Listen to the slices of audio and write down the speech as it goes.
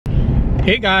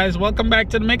Hey guys, welcome back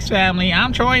to the Mix family.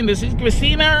 I'm Troy and this is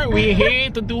Christina. We're here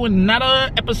to do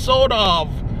another episode of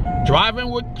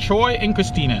Driving with Troy and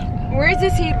Christina. Where's the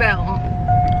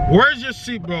seatbelt? Where's your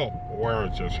seatbelt?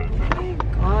 Where's your seatbelt?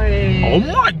 Oh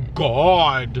my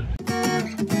god.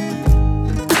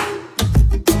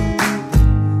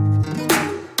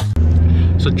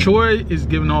 So Troy is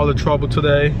giving all the trouble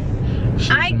today.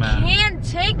 I can't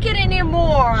take it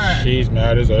anymore. She's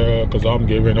mad as hell because I'm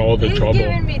giving all the trouble. He's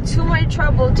giving me too much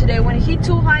trouble today. When he's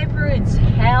too hyper, it's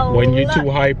hell. When you're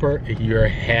too hyper, you're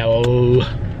hell.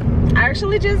 I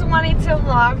actually just wanted to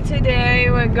vlog today.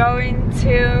 We're going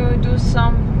to do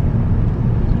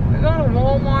we're going to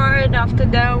Walmart. After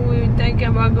that, we're thinking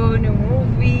about going to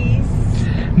movies.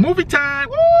 Movie time!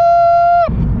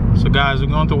 Woo! So guys, we're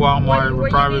going to Walmart. We're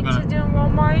probably going to do in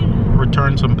Walmart?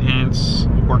 Return some pants,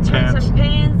 work pants. Return some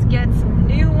pants, get some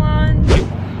new ones.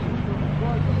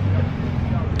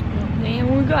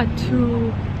 And we got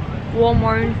to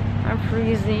Walmart. I'm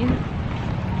freezing.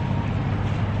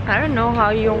 I don't know how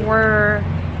you wear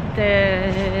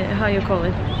how you call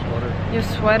it? Sweater. Your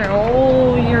sweater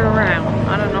all year round.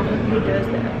 I don't know who does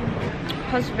that.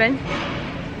 Husband.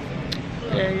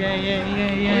 Yeah.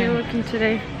 What are you looking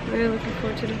today? What are you looking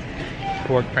for today?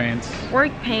 Work pants.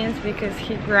 Work pants because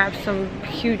he grabbed some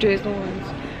huge ones,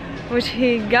 which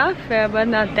he got fat, but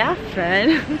not that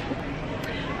fat.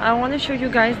 I want to show you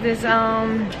guys this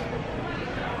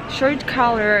shirt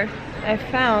color I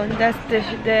found. That's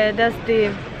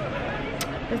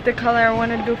the color I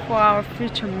want to do for our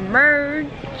future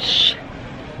merch.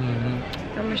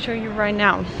 I'm gonna show you right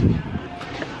now.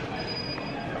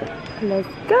 Let's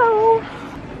go.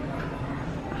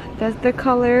 That's the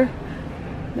color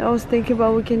I was thinking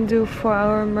about we can do for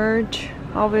our merch.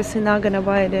 Obviously not gonna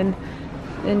buy it in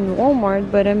Walmart,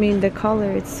 but I mean the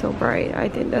color, it's so bright. I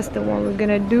think that's the one we're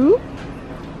gonna do.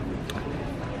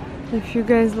 If you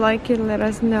guys like it, let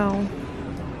us know.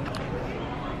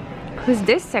 Who's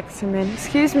this sexy man?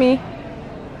 Excuse me.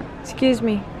 Excuse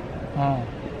me. Oh.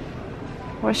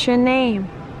 What's your name?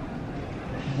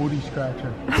 Booty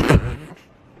scratcher.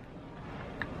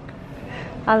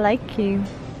 I like you.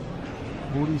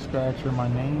 Booty scratcher, my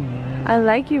name is. I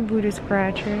like you, booty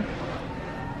scratcher.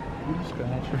 Booty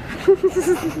scratcher.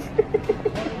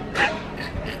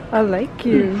 I like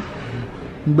you.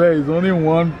 There's only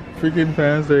one freaking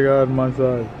pants they got on my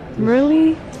side.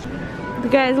 Really?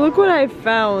 Guys, look what I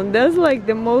found. That's like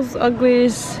the most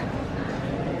ugliest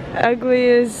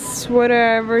sweater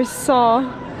I ever saw.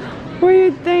 What do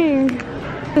you think?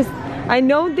 I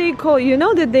know they call, you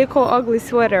know that they call ugly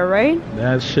sweater, right?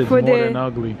 That shit's more than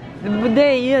ugly. But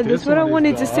that's what I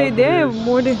wanted to say. They're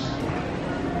more than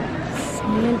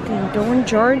Samantha, don't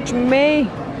judge me.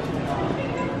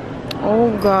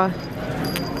 Oh god.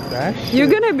 You're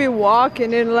gonna be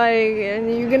walking and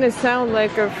you're gonna sound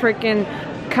like a freaking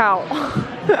cow.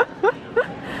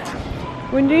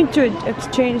 We need to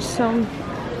exchange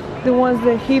the ones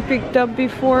that he picked up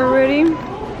before already.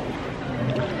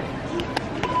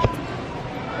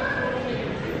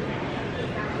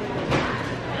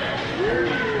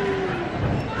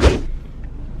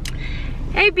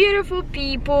 Hey beautiful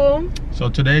people. So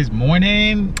today's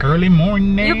morning, early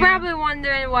morning. You're probably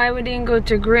wondering why we didn't go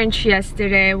to Grinch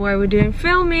yesterday, why we didn't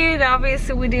film it.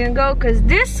 Obviously we didn't go because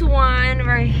this one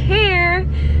right here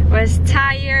was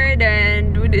tired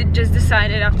and we just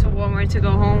decided after Walmart to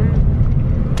go home.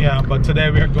 Yeah, but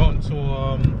today we're going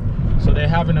to, so they're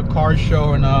having a car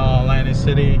show in Atlantic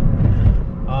City.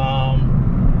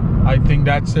 I think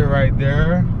that's it right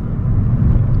there.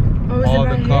 All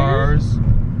the cars.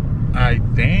 I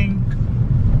think.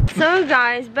 So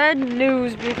guys, bad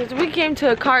news because we came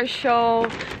to a car show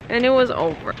and it was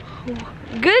over.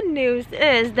 Good news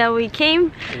is that we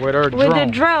came with a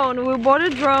drone. We bought a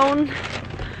drone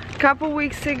a couple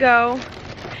weeks ago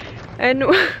and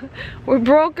we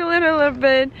broke a little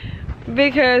bit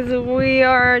because we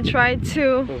are trying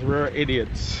to. Because we're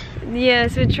idiots.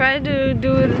 Yes, we tried to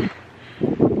do it.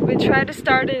 We tried to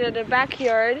start it in the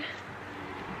backyard.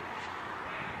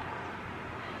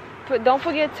 But don't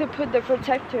forget to put the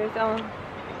protectors on.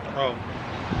 Oh.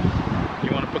 You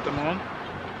want to put them on?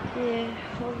 Yeah,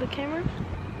 hold the camera.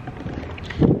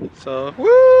 So,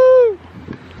 woo!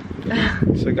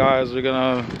 So guys, we're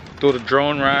gonna do the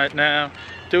drone right now.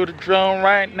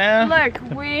 Look,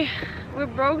 we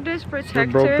broke this protector.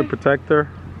 We broke the protector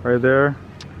right there.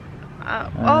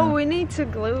 Oh, we need to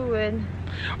glue it.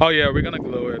 Oh yeah, we're gonna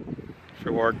glue it if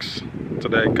it works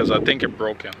today, because I think it's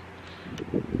broken.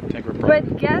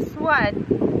 But guess what?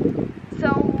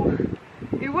 So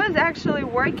it was actually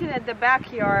working at the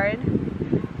backyard,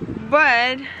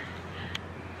 but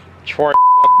Troy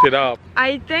hooked it up.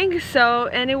 I think so,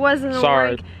 and it wasn't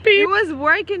working. It was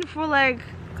working for like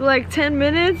 10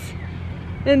 minutes,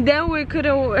 and then we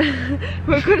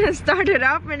couldn't start it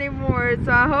up anymore.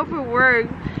 So I hope it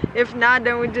worked. If not,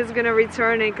 then we're just gonna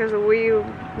return it because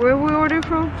where we ordered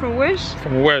from? From Wish?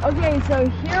 From Wish. Okay, so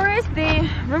here is the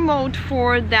remote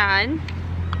for that.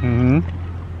 Mm-hmm.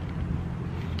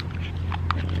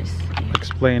 Let me see.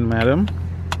 Explain, madam.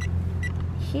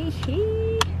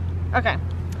 Okay.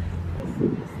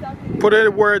 Put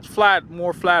it where it's flat,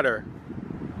 more flatter.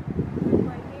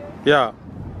 Right here? Yeah.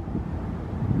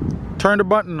 Turn the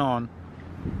button on.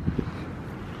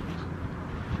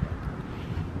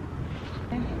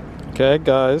 Okay,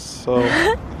 guys, so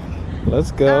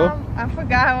let's go. I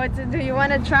forgot what to do. You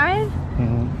want to try it?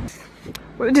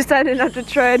 Mm-hmm. We decided not to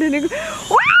try it. And it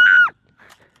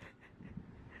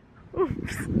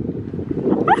Oops.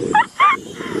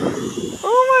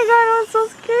 Oh my god, I'm so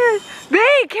scared.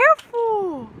 Babe,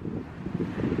 careful.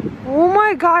 Oh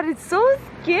my god, it's so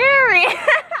scary.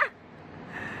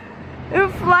 It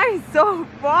flies so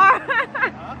far.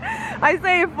 I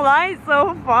say it flies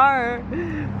so far.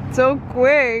 So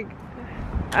quick.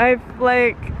 I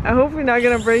hope we're not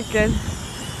gonna break it.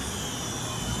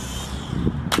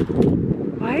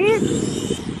 What?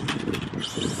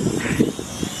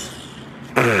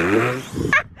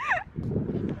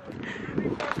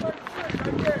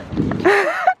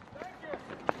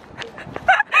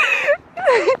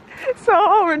 So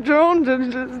our drone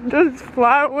just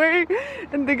fly away,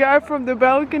 and the guy from the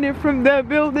balcony from that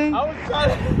building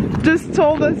just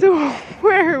told us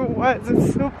where it was.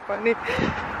 It's so funny.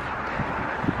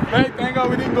 Hey, thank God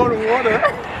we didn't go to water.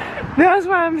 That's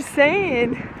what I'm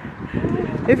saying.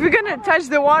 If you're gonna touch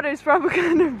the water, it's probably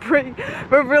gonna break.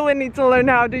 We really need to learn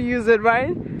how to use it,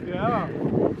 right? Yeah.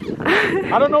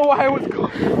 I don't know why it was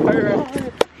going.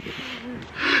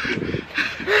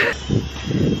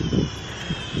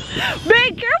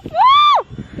 Be careful!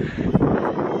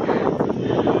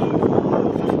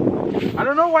 I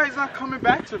don't know why it's not coming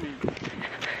back to me.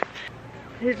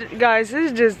 Guys,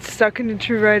 it's just stuck in the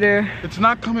tree right there. It's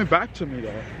not coming back to me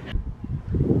though.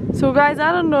 So guys,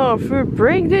 I don't know if we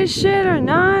break this shit or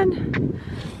not,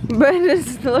 but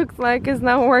it looks like it's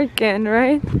not working,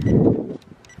 right?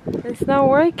 It's not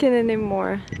working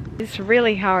anymore. It's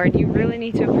really hard. You really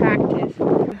need to practice.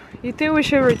 You think we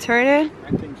should return it?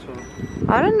 I think so.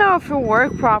 I don't know if it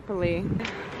worked properly.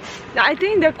 I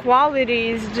think the quality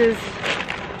is just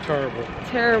terrible.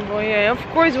 Terrible, yeah. Of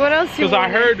course, what else you want? Because I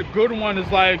heard the good one is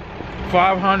like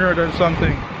 500 or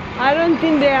something. I don't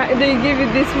think they give you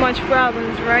this much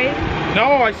problems, right? No,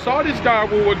 I saw this guy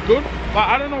with a good,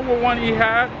 I don't know what one he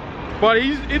had, but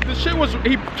he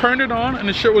turned it on and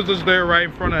the shit was just there right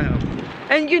in front of him.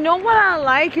 And you know what I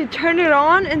like? You turn it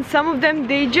on and some of them,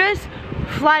 they just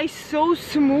fly so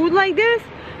smooth like this.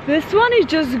 This one is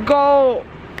just go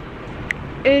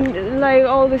in like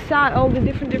all the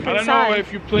different sides. I don't know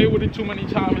if you play with it too many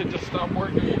times, it just stopped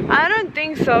working. I don't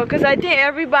think so, because I think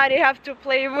everybody have to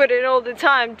play with it all the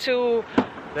time to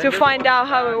find out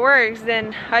how it works.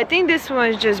 Then I think this one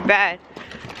is just bad.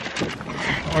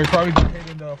 Or you probably got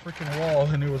hit in the freaking wall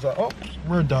and it was like, oh,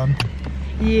 we're done.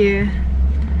 Yeah.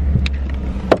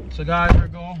 So guys, we're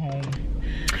going home.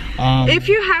 If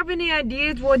you have any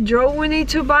ideas what drone we need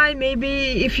to buy,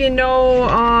 maybe if you know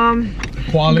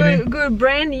quality, good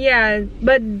brand, yeah,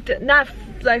 but not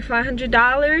like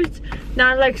 $500,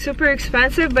 not like super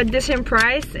expensive, but decent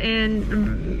price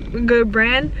and good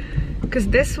brand. Because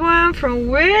this one from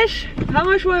Wish, how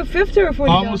much was it? $50 or $40?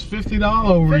 Almost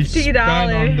 $50. We spent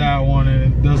on that one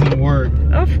and it doesn't work.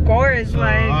 Of course, so,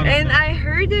 like, and I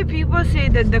heard that people say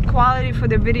that the quality for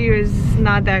the video is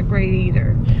not that great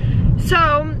either.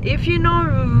 So if you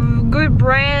know good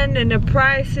brand and the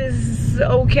price is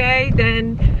okay,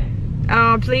 then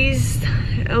please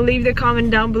leave the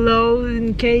comment down below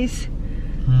in case.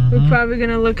 We're probably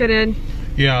gonna look at it.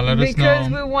 Yeah, let us know. Because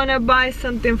we want to buy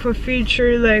something for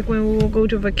future, like when we will go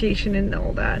to vacation and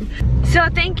all that. So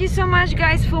thank you so much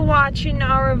guys for watching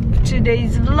our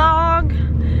today's vlog.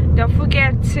 Don't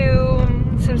forget to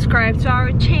subscribe to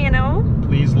our channel.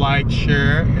 Please like,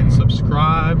 share, and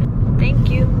subscribe. Thank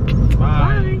you.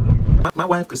 Bye. Bye. My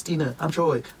wife Christina, I'm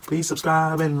Troy. Please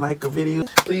subscribe and like the video.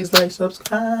 Please like,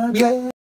 subscribe, yeah.